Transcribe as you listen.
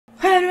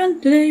Hi everyone,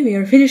 today we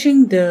are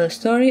finishing the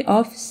story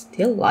of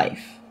Still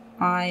Life.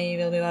 I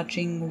will be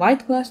watching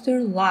White Cluster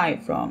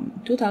live from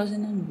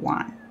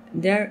 2001.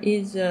 There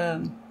is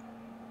a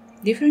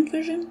different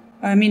version.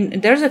 I mean,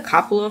 there's a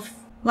couple of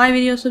live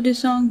videos of this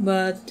song,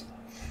 but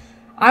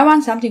I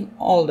want something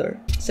older.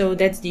 So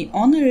that's the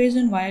only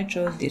reason why I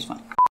chose this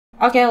one.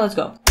 Okay, let's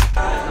go.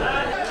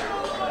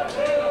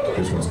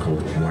 This one's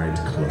called White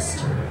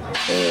Cluster.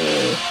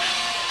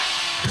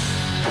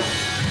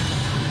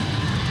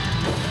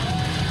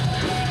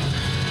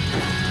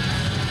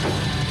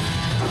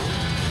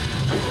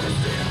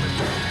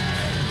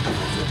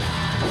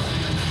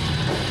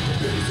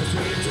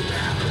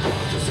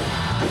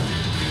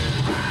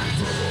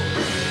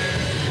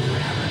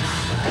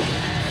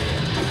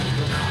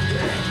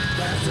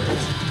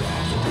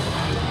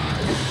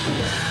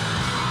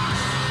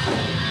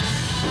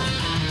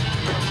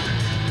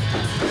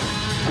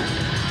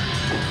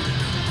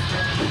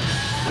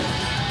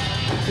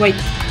 Wait,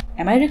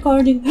 am I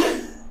recording?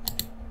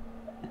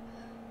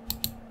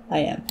 I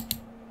am.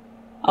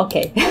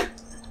 Okay.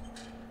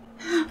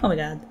 Oh my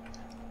god.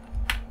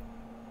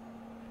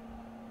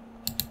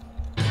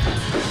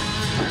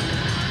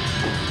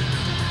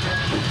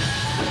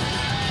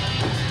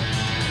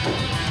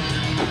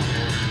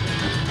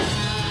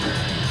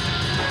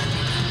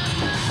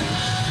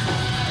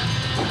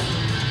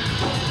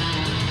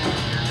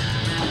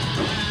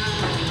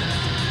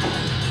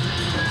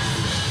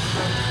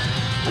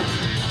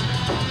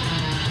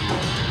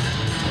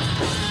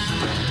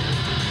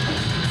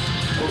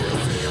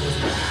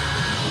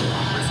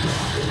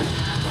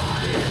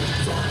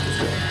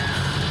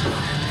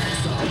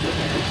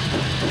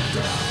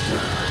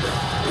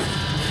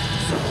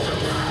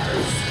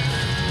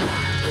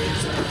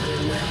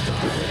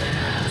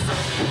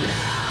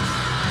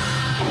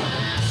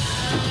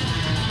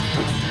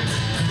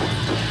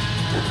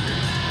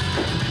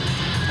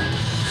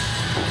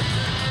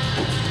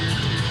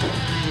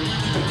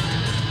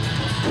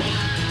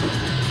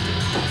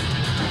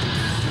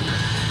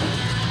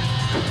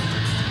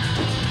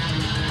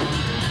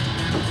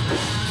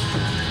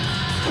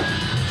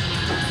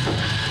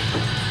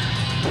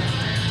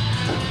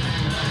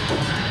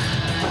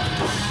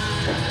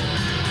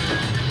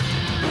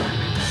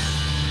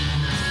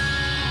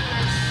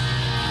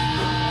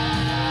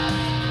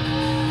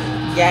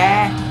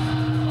 Yeah.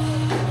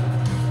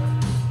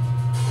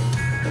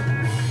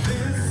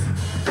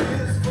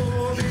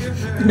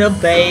 The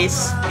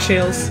bass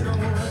chills.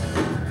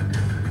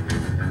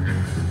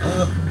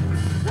 Oh.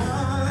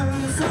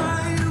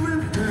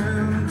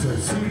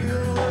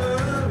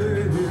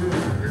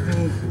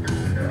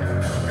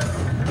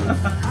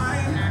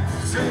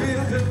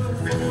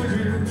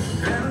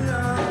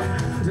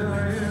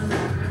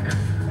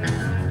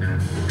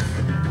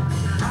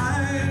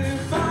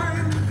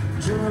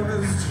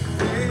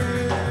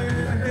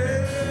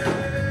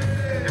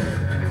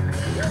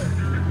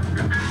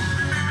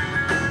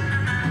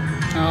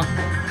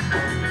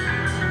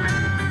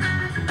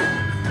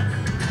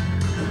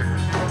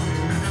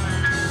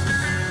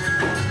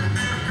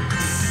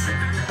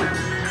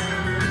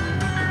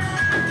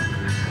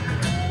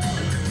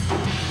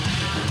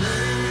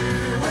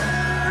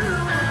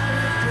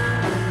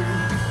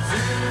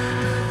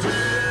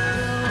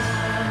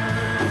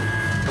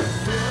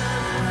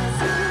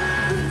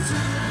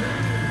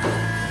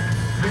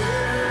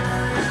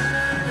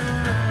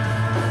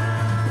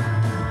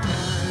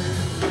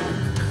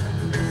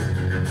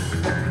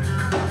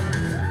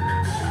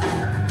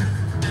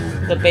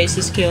 The bass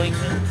is killing me.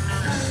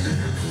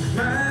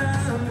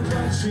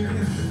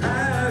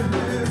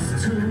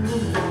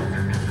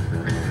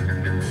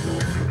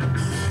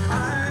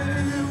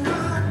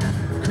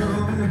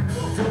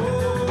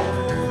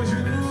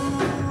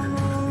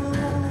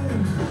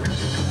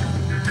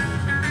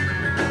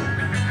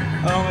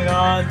 Oh my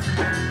god.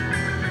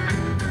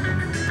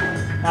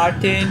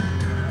 Martin.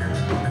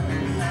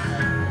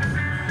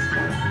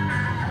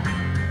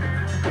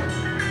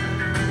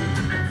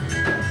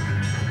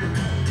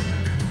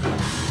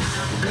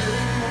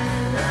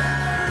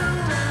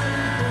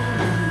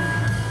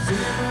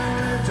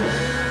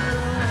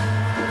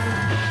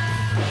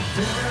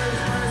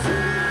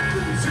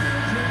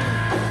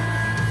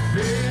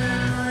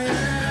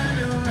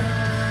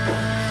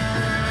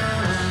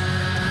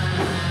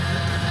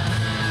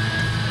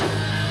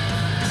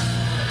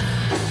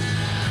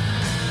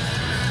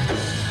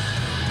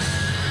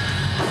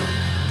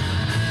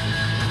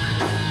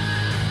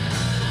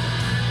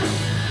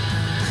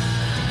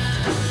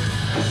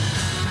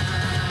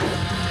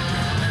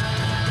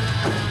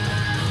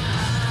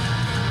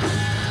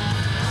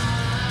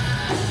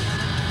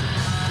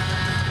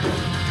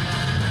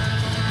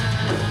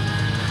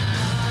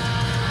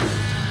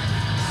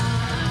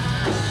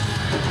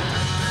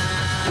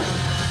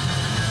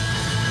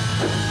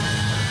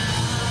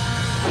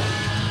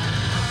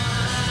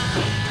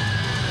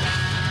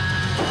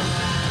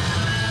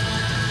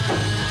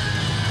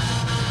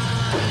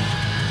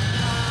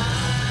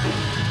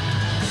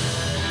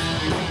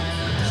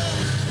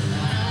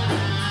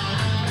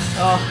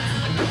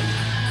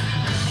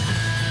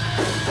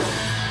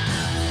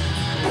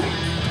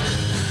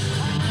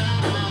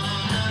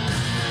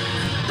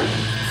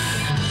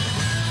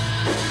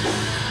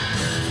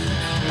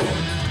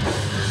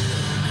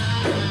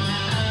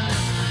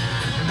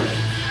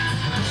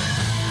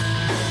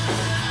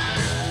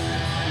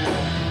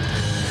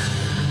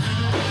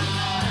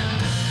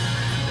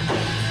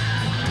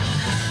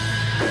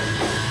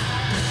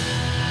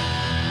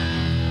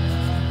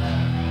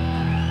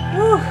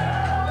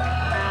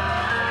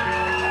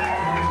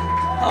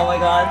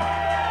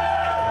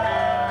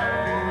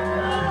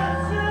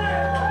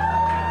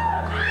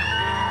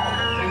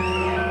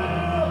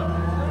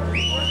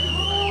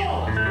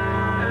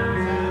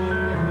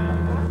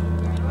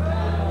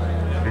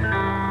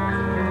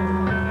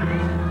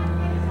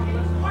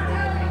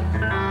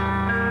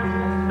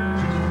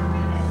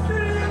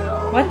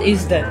 What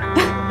is that?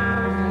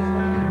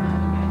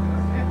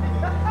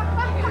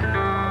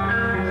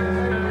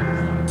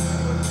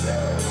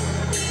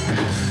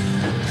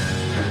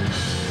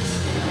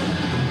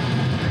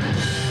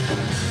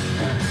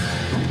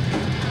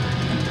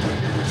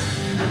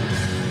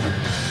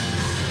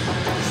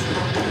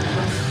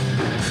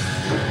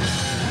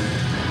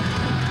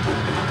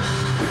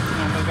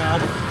 Oh my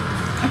god.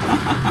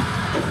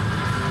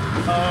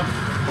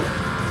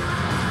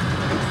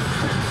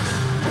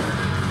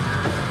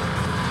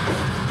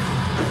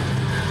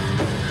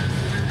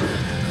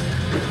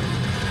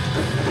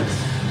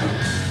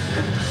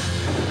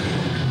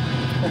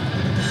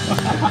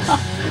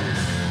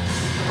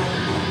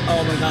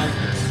 Oh my god.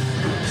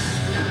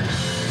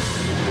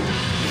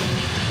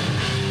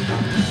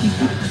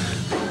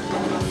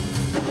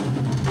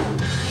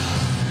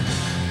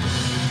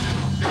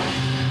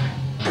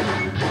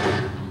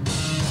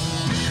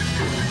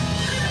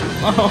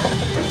 Oh.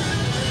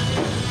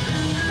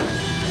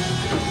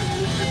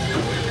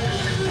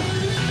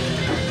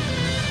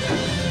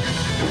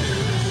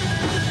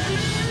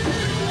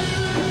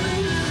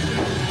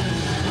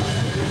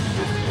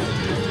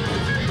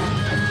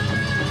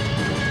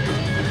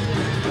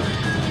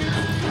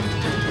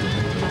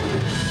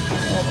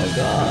 Oh my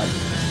god.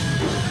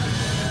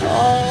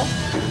 Oh.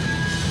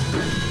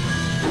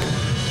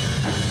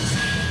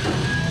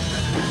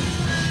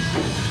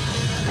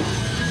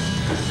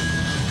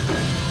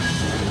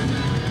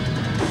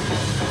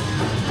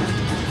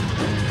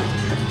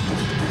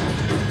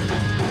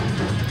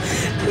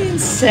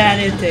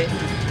 Insanity.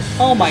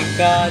 Oh my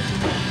god.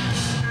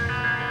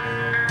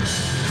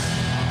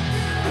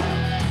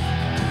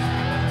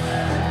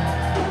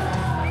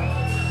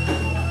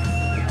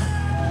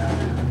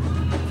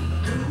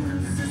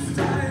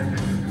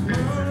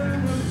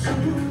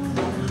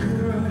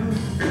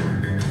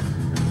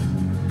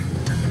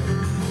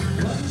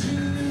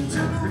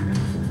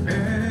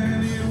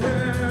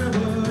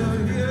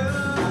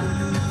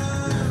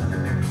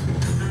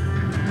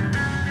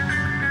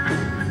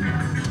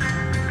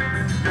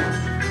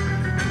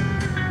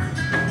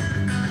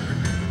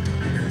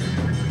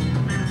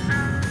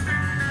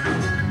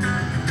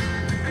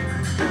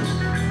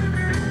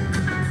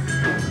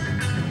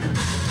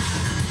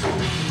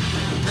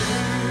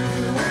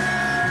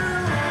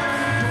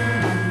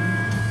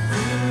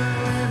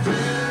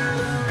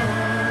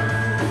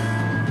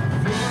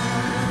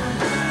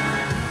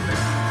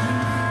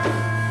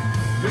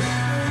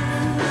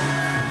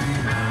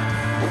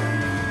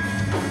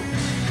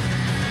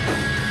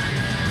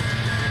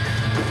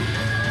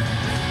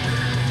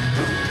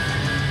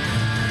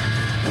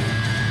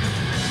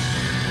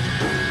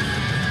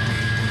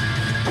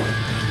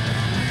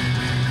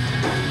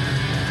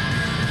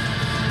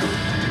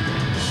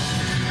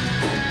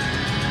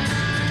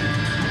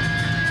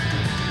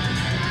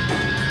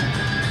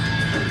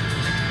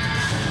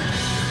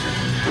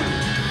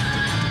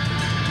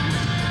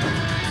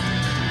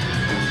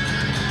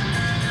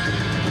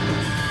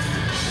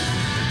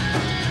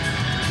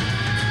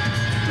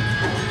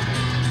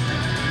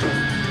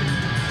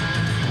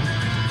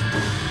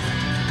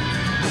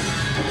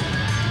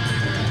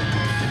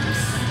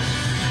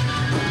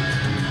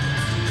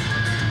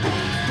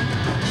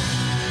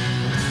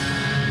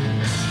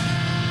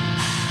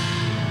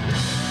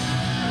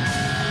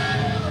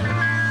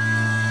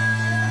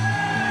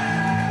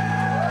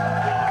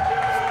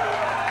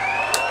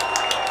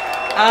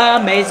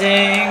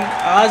 Amazing,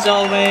 as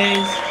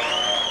always.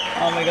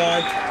 Oh my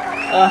god.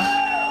 Ugh.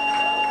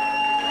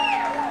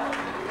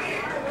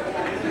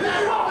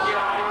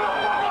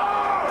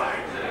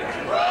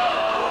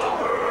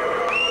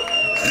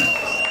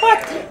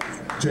 What?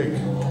 Jake,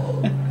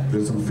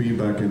 there's some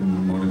feedback in the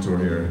monitor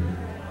here.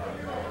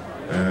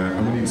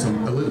 I'm gonna need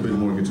a little bit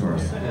more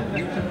guitars.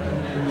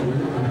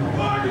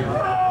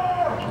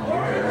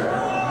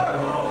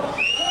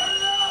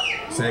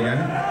 Say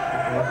again?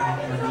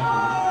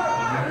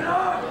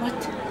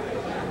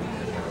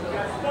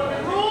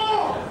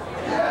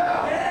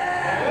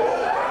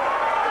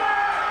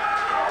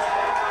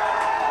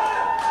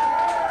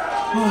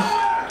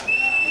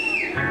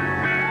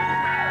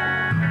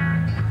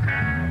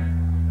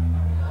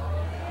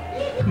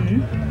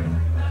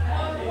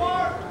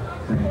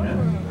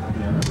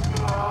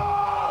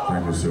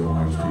 Thank you so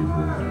much,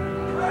 people.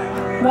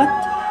 What?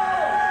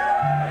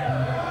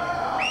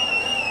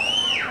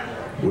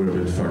 We're a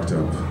bit fucked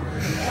up.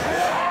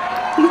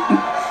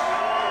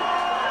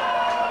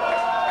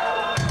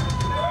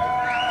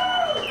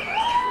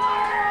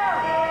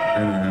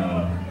 Anyhow,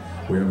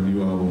 we have a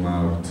new album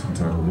out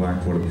entitled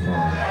Blackwater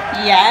Park.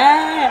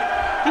 Yeah.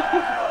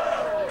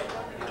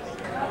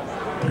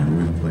 And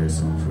we'll play a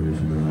song for you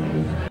from the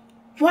album.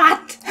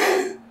 What?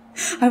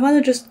 I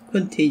wanna just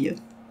continue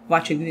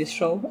watching this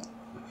show.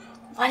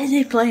 What did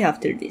they play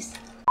after this?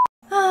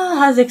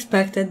 As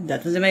expected,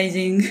 that was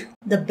amazing.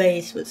 The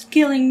bass was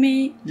killing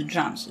me, the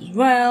drums as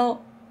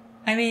well.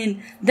 I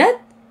mean,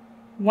 that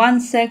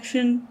one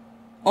section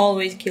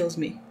always kills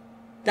me.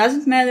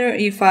 Doesn't matter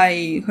if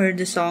I heard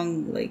the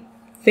song like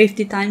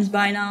 50 times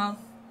by now,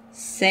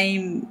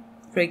 same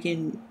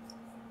freaking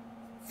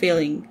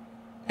feeling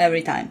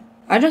every time.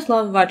 I just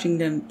love watching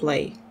them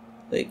play.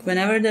 Like,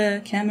 whenever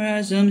the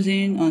camera zooms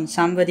in on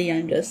somebody,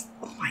 I'm just,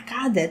 oh my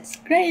god, that's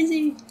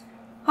crazy.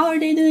 How are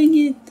they doing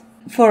it?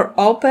 For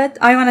Opeth,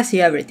 I wanna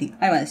see everything.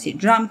 I wanna see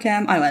drum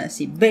cam, I wanna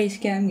see bass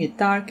cam,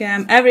 guitar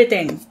cam,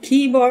 everything.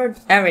 Keyboard,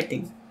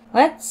 everything.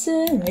 Let's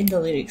read the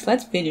lyrics.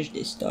 Let's finish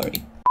this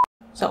story.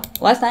 So,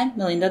 last time,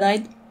 Melinda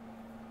died.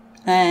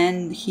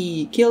 And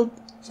he killed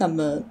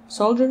some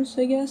soldiers,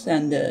 I guess.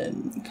 And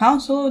the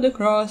Council of the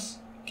Cross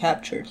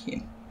captured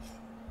him.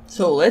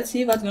 So, let's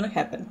see what's gonna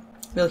happen.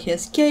 Will he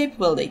escape?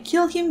 Will they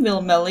kill him?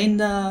 Will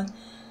Melinda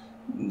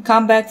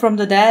come back from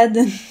the dead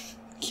and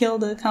kill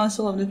the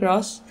Council of the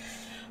Cross?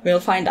 We'll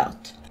find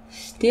out.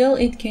 Still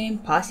it came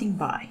passing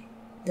by.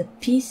 The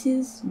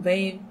pieces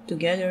waved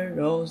together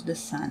rose the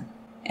sun,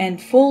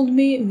 and fooled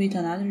me with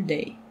another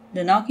day.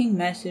 The knocking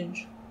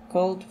message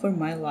called for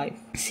my life.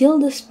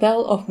 Sealed the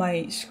spell of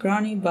my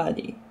scrawny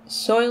body,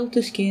 soiled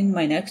to skin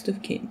my next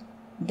of kin.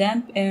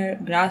 Damp air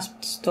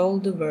grasped stole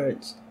the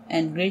words,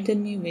 and greeted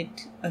me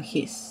with a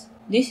hiss.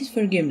 This is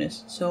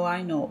forgiveness, so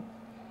I know.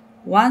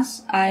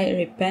 Once I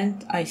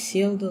repent, I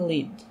seal the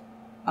lid.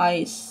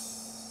 I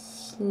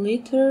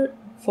slither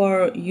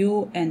for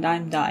you and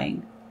I'm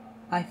dying.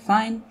 I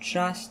find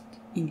trust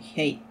in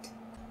hate.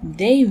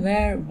 They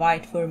were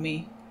white for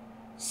me,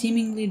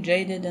 seemingly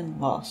jaded and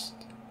lost.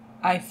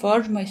 I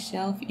forge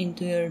myself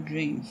into your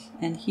dreams,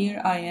 and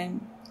here I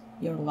am,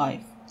 your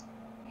life.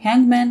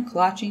 Hangman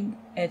clutching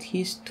at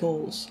his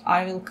tools,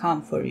 I will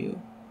come for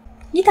you.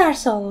 Guitar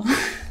solo!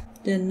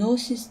 The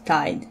noose is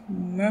tied,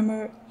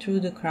 murmur through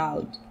the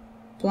crowd,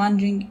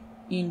 plunging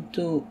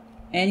into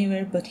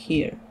anywhere but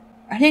here.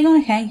 Are they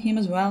gonna hang him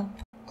as well?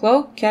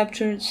 Cloak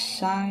captured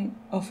sigh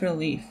of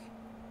relief,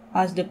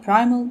 as the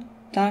primal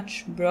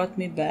touch brought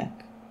me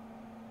back.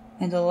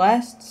 And the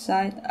last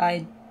sight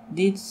I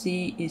did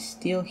see is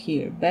still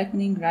here,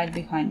 beckoning right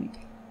behind me.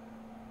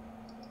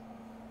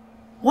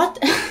 What?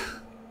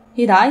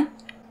 He died?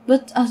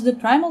 But as the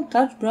primal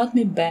touch brought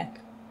me back.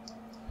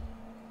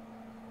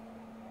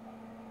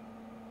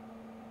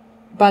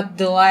 But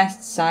the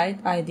last sight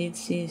I did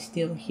see is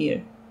still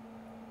here.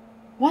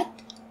 What?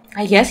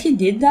 I guess he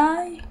did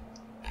die?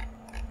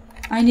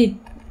 I need...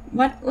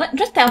 What?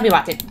 Just tell me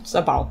what it's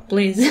about,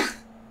 please.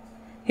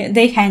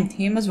 They hanged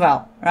him as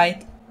well,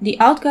 right? The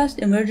outcast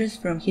emerges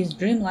from his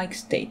dreamlike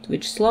state,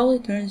 which slowly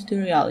turns to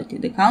reality.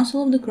 The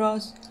Council of the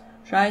Cross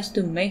tries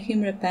to make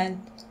him repent,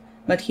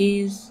 but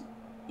he is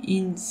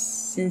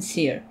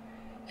insincere.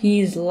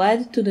 He is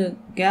led to the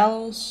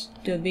gallows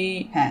to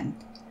be hanged.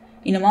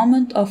 In a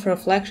moment of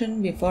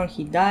reflection before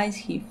he dies,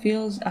 he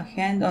feels a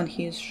hand on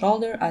his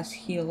shoulder. As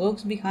he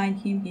looks behind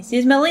him, he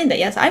sees Melinda.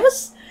 Yes, I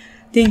was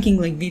thinking,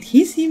 like, did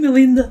he see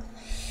Melinda?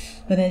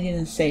 But I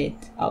didn't say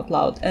it out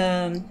loud.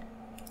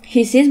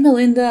 He sees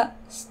Melinda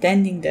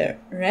standing there,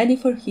 ready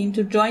for him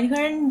to join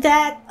her in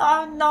death.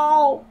 Oh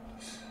no!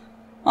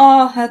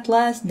 Oh, at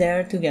last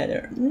they're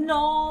together.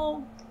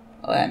 No!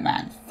 Oh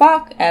man,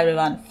 fuck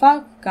everyone.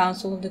 Fuck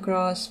Council of the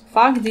Cross.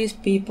 Fuck these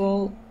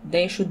people.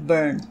 They should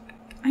burn.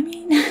 I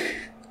mean,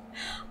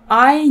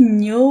 I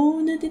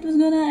knew that it was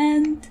gonna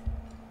end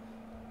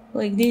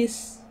like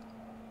this.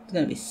 It's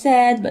gonna be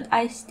sad, but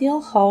I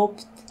still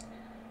hoped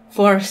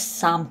for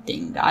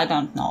something. I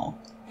don't know.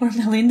 For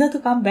Melinda to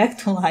come back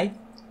to life.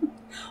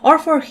 Or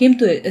for him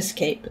to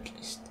escape, at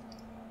least.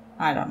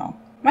 I don't know.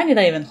 Why did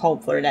I even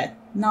hope for that?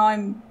 Now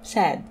I'm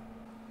sad.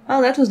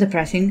 Well, that was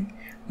depressing.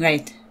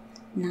 Great.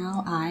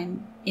 Now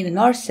I'm even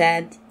more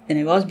sad than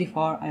I was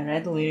before I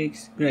read the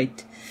lyrics.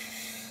 Great.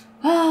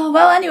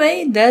 Well,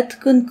 anyway,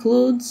 that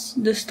concludes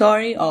the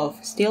story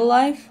of Still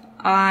Life.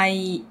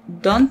 I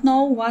don't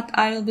know what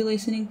I will be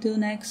listening to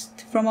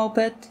next from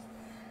Opeth.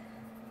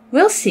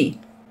 We'll see.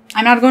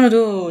 I'm not gonna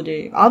do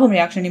the album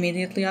reaction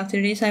immediately after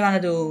this. I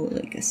wanna do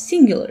like a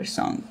singular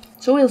song.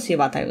 So we'll see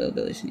what I will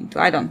be listening to.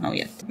 I don't know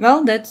yet.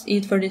 Well, that's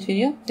it for this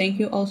video. Thank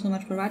you all so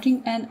much for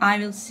watching, and I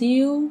will see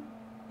you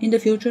in the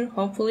future,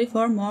 hopefully,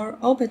 for more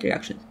Opeth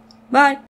reactions. Bye!